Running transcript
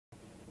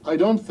I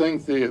don't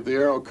think the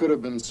Arrow could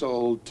have been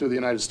sold to the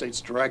United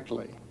States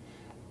directly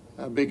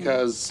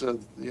because the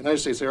United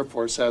States Air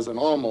Force has an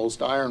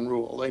almost iron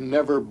rule. They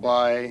never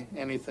buy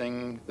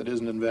anything that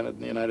isn't invented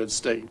in the United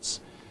States.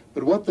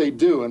 But what they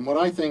do, and what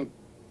I think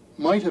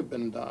might have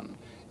been done,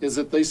 is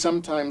that they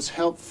sometimes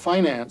help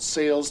finance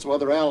sales to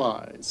other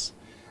allies.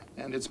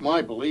 And it's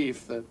my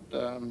belief that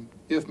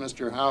if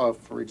Mr. Howe,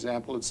 for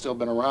example, had still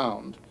been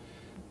around,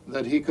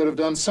 that he could have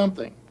done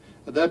something.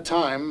 At that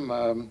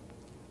time,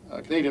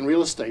 Canadian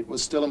real estate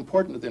was still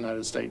important to the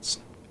United States.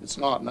 It's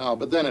not now,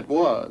 but then it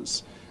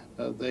was.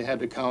 They had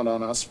to count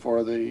on us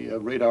for the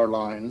radar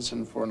lines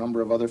and for a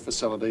number of other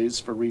facilities,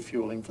 for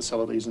refueling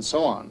facilities and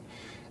so on.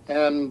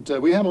 And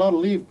we had a lot of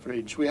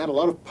leverage. We had a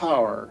lot of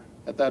power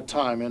at that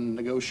time in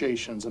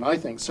negotiations. And I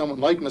think someone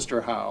like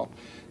Mr. Howe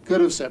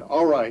could have said,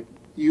 all right,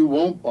 you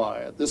won't buy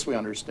it. This we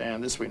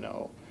understand, this we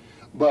know.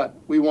 But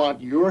we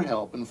want your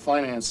help in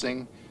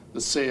financing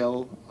the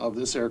sale of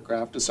this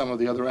aircraft to some of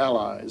the other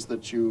allies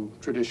that you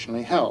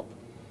traditionally help.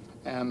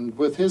 And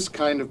with his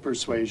kind of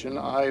persuasion,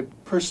 I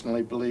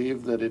personally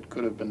believe that it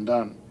could have been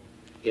done.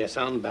 Yes,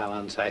 on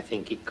balance, I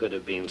think it could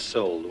have been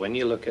sold. When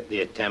you look at the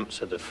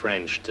attempts of the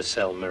French to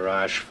sell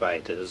Mirage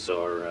fighters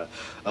or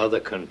other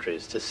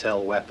countries to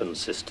sell weapon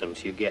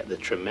systems, you get the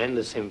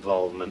tremendous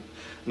involvement,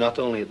 not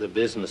only at the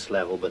business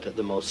level, but at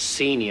the most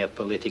senior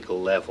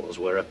political levels,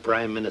 where a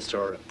prime minister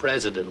or a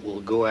president will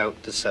go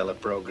out to sell a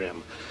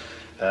program.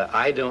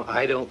 I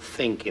don't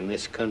think in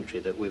this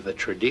country that we've a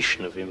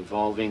tradition of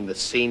involving the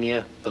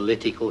senior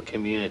political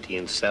community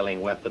in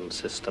selling weapon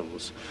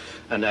systems.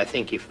 And I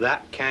think if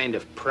that kind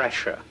of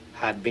pressure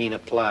had been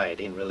applied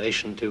in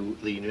relation to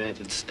the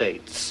United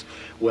States,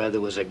 where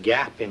there was a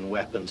gap in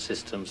weapon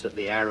systems that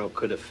the Arrow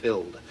could have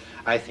filled,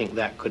 I think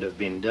that could have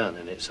been done.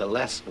 And it's a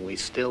lesson we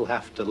still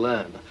have to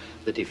learn,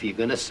 that if you're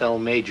going to sell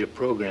major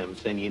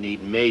programs, then you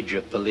need major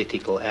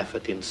political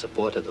effort in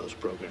support of those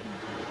programs.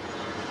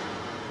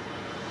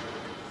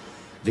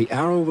 The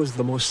Arrow was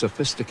the most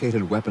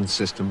sophisticated weapon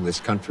system this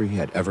country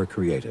had ever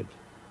created.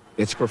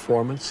 Its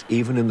performance,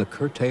 even in the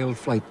curtailed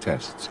flight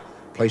tests,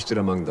 placed it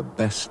among the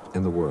best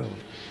in the world.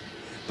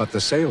 But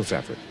the sales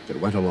effort that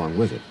went along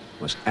with it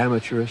was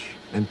amateurish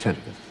and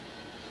tentative.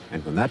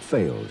 And when that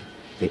failed,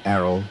 the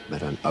Arrow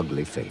met an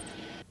ugly fate.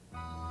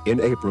 In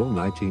April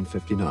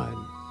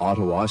 1959,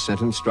 Ottawa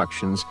sent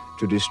instructions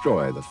to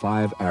destroy the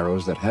 5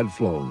 Arrows that had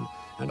flown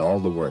and all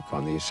the work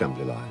on the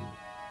assembly line.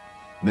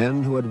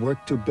 Men who had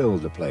worked to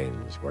build the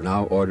planes were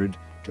now ordered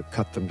to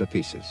cut them to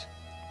pieces.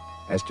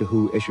 As to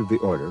who issued the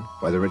order,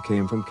 whether it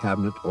came from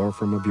cabinet or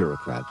from a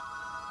bureaucrat,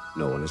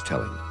 no one is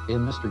telling.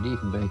 In Mr.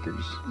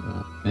 Diefenbaker's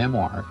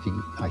memoir,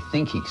 I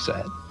think he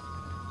said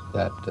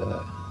that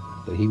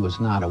he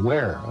was not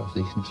aware of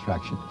these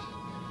instructions.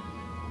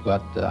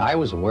 But I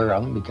was aware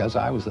of them because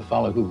I was the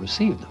fellow who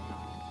received them.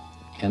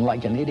 And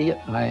like an idiot,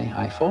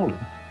 I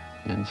folded.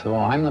 And so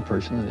I'm the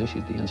person that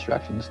issued the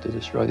instructions to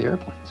destroy the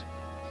airplanes.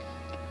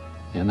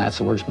 And that's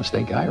the worst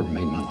mistake I ever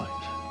made in my life.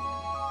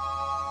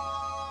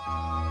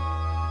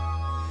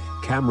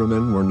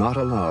 Cameramen were not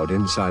allowed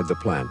inside the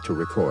plant to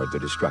record the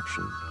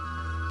destruction.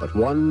 But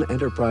one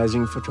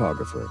enterprising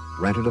photographer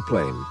rented a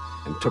plane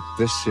and took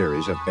this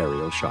series of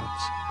aerial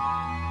shots.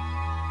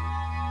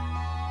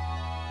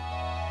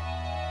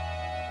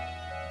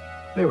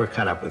 They were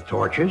cut up with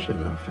torches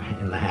in the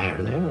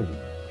hangar there and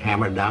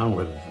hammered down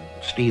with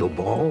steel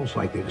balls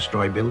like they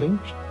destroy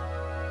buildings.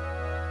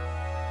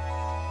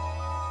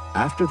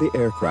 After the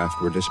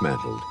aircraft were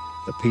dismantled,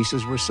 the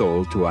pieces were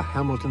sold to a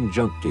Hamilton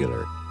junk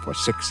dealer for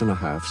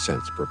 6.5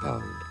 cents per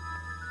pound.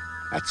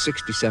 At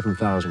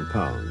 67,000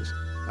 pounds,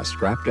 a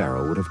scrapped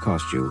Arrow would have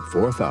cost you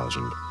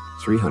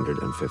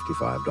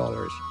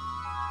 $4,355.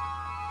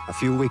 A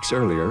few weeks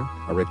earlier,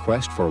 a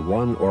request for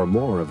one or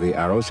more of the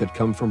Arrows had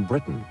come from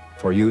Britain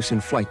for use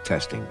in flight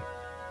testing.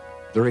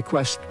 The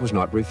request was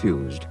not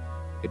refused.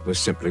 It was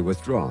simply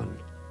withdrawn,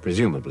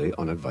 presumably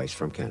on advice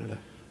from Canada.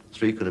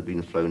 3 could have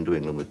been flown to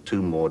England with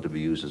 2 more to be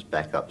used as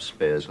backup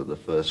spares of the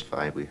first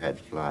 5 we had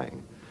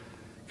flying.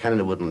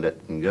 Canada wouldn't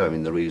let them go. I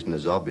mean, the reason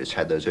is obvious.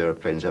 Had those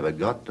airplanes ever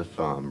got to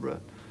Farnborough,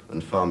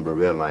 and Farnborough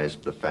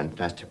realized the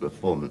fantastic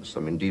performance,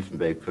 I mean,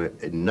 Diefenbaker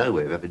in no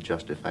way ever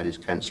justified his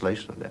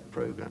cancellation of that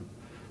program.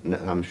 And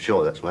I'm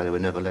sure that's why they were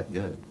never let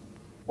go.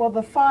 Well,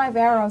 the 5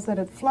 Arrows that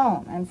had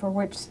flown, and for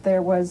which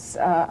there was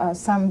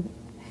some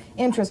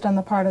interest on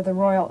the part of the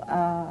Royal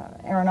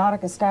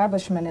Aeronautic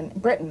Establishment in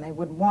Britain. They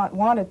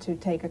wanted to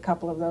take a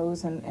couple of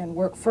those and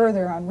work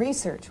further on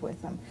research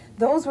with them.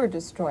 Those were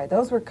destroyed.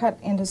 Those were cut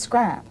into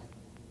scrap.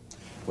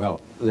 Well,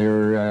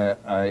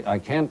 I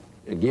can't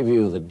give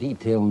you the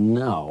detail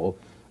now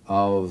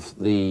of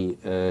the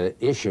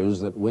issues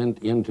that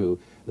went into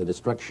the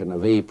destruction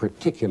of a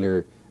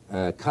particular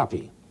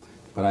copy.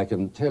 But I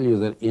can tell you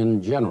that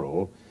in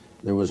general,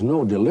 there was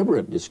no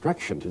deliberate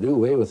destruction to do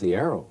away with the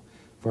Arrow.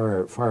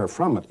 Far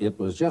from it. It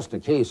was just a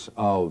case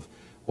of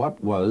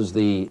what was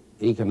the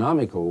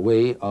economical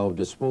way of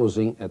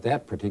disposing at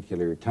that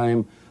particular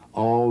time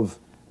of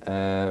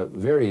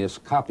various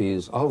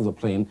copies of the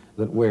plane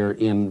that were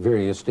in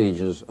various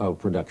stages of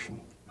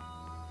production.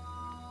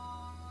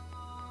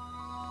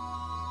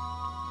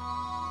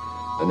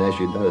 And as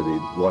you know,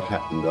 what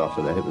happened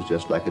after that, it was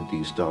just like a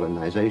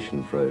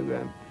de-Stalinization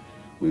program.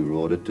 We were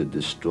ordered to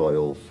destroy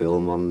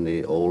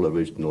all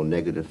original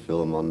negative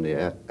film on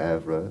the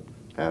Avro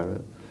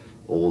Arrow,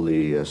 all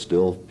the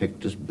still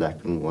pictures,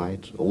 black and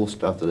white, all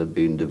stuff that had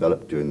been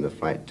developed during the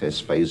flight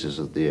test phases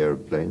of the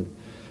airplane.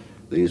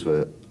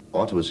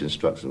 Ottawa's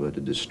instructions were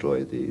to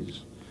destroy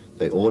these.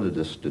 They ordered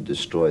us to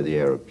destroy the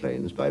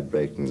airplanes by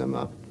breaking them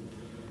up.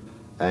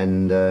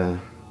 And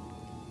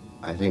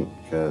I think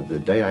the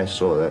day I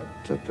saw that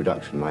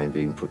production line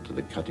being put to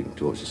the cutting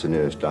torch, it's the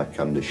nearest I've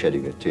come to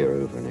shedding a tear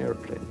over an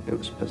airplane. It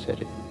was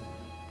pathetic.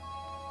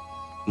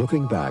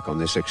 Looking back on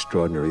this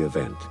extraordinary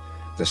event,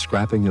 the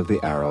scrapping of the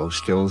Arrow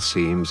still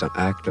seems an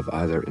act of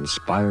either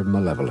inspired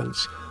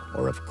malevolence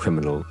or of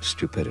criminal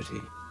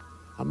stupidity,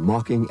 a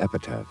mocking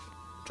epitaph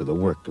to the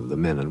work of the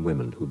men and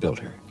women who built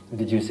her.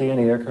 Did you see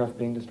any aircraft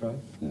being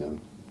destroyed? No.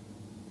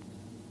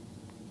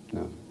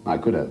 No. I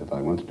could have if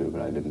I wanted to,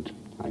 but I didn't.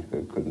 I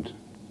couldn't.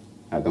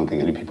 I don't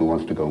think any people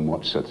wants to go and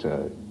watch such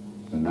a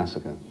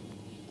massacre.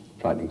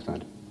 Frightening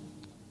sight.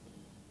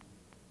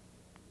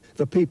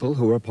 The people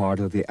who were part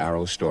of the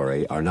Arrow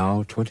story are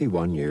now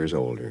 21 years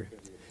older.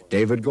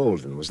 David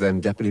Golden was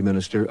then Deputy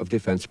Minister of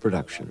Defense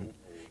Production.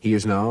 He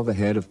is now the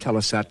head of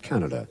Telesat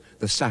Canada,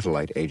 the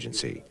satellite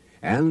agency,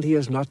 and he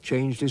has not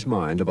changed his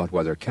mind about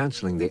whether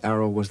cancelling the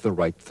Arrow was the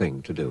right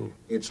thing to do.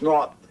 It's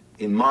not,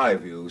 in my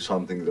view,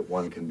 something that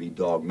one can be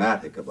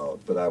dogmatic about,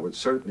 but I would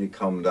certainly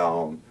come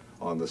down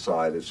on the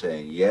side of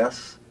saying,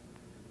 yes,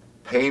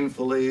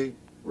 painfully,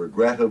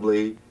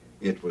 regrettably,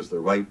 it was the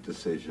right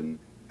decision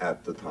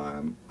at the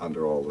time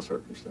under all the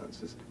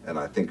circumstances, and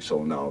I think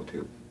so now,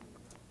 too.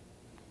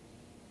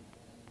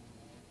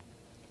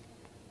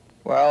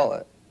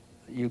 Well,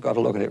 you've got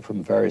to look at it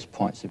from various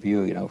points of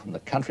view. You know, from the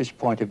country's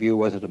point of view,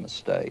 was it a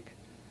mistake?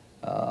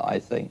 I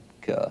think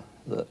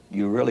that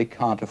you really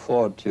can't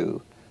afford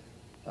to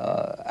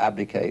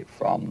abdicate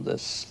from the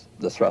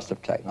thrust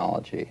of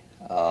technology.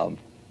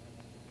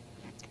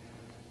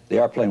 The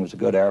airplane was a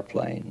good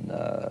airplane.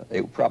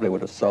 It probably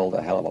would have sold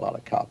a hell of a lot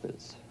of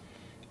copies.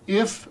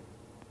 If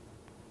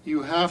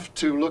you have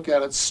to look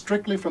at it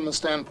strictly from the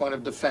standpoint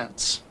of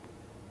defense,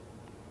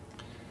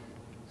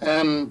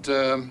 and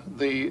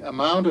the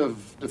amount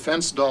of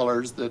defense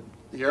dollars that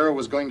the Arrow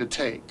was going to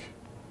take,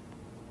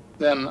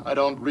 then I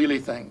don't really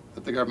think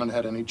that the government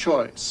had any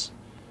choice.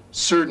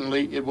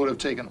 Certainly, it would have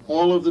taken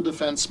all of the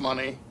defense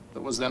money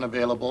that was then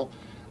available.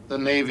 The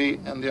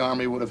Navy and the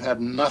Army would have had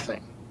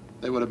nothing.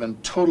 They would have been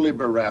totally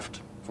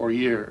bereft for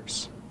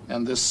years.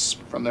 And this,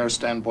 from their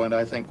standpoint,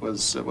 I think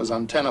was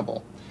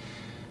untenable.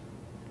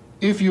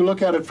 If you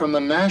look at it from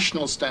the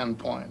national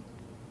standpoint,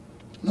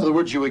 in other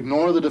words, you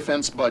ignore the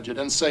defense budget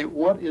and say,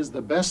 what is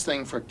the best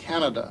thing for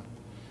Canada,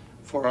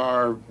 for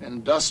our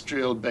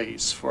industrial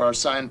base, for our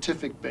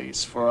scientific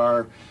base, for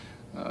our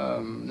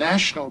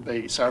national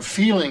base, our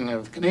feeling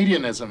of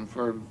Canadianism,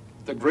 for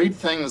the great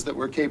things that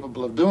we're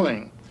capable of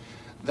doing,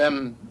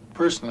 then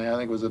personally I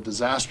think it was a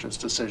disastrous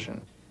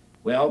decision.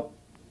 Well,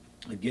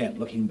 again,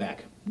 looking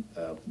back,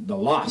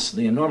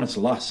 the enormous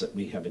loss that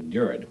we have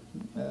endured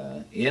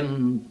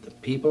in the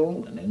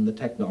people and in the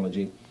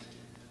technology,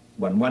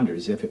 one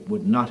wonders if it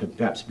would not have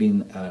perhaps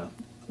been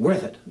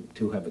worth it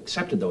to have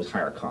accepted those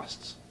higher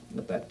costs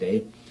at that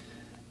day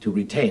to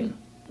retain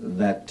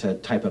that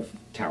type of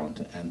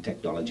talent and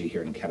technology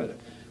here in Canada.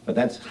 But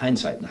that's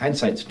hindsight, and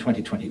hindsight's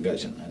 20/20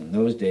 vision. And in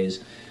those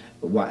days,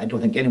 I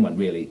don't think anyone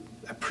really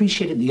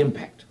appreciated the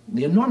impact,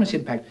 the enormous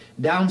impact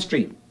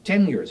downstream,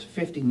 10 years,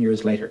 15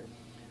 years later,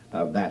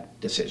 of that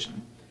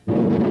decision.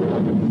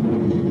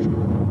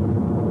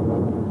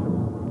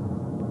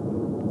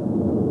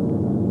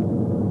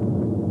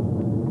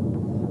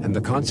 And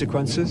the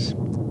consequences?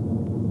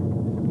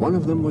 One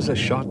of them was a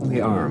shot in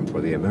the arm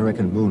for the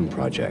American Moon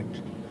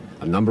Project.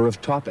 A number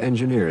of top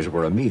engineers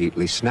were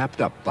immediately snapped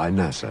up by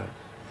NASA.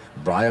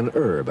 Brian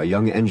Erb, a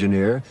young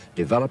engineer,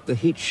 developed the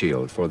heat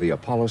shield for the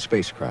Apollo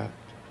spacecraft.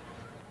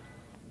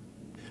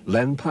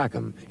 Len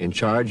Packham, in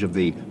charge of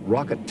the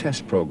rocket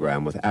test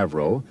program with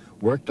Avro,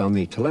 worked on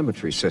the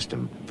telemetry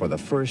system for the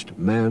first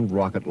manned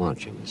rocket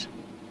launchings.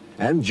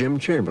 And Jim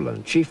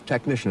Chamberlain, chief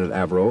technician at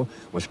Avro,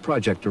 was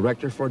project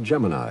director for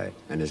Gemini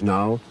and is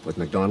now with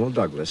McDonnell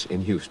Douglas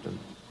in Houston.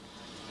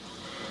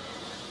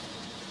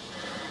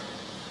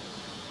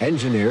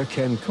 Engineer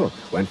Ken Cook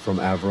went from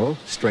Avro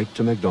straight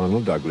to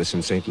McDonnell Douglas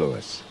in St.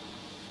 Louis.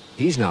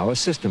 He's now a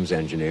systems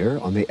engineer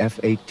on the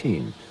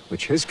F-18,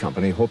 which his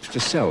company hopes to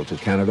sell to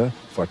Canada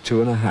for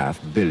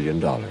 $2.5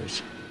 billion.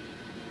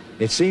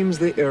 It seems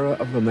the era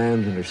of the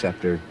manned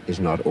interceptor is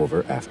not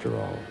over after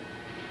all,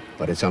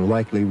 but it's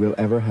unlikely we'll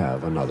ever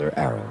have another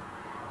Arrow.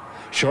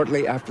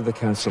 Shortly after the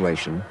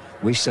cancellation,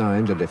 we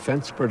signed a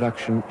defense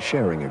production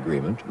sharing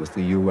agreement with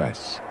the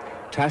U.S.,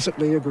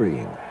 tacitly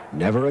agreeing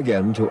never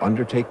again to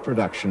undertake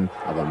production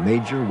of a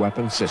major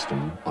weapon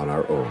system on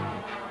our own.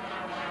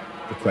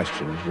 The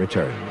question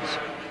returns.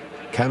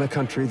 Can a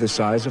country the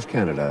size of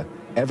Canada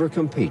ever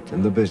compete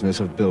in the business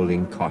of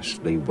building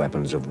costly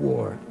weapons of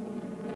war?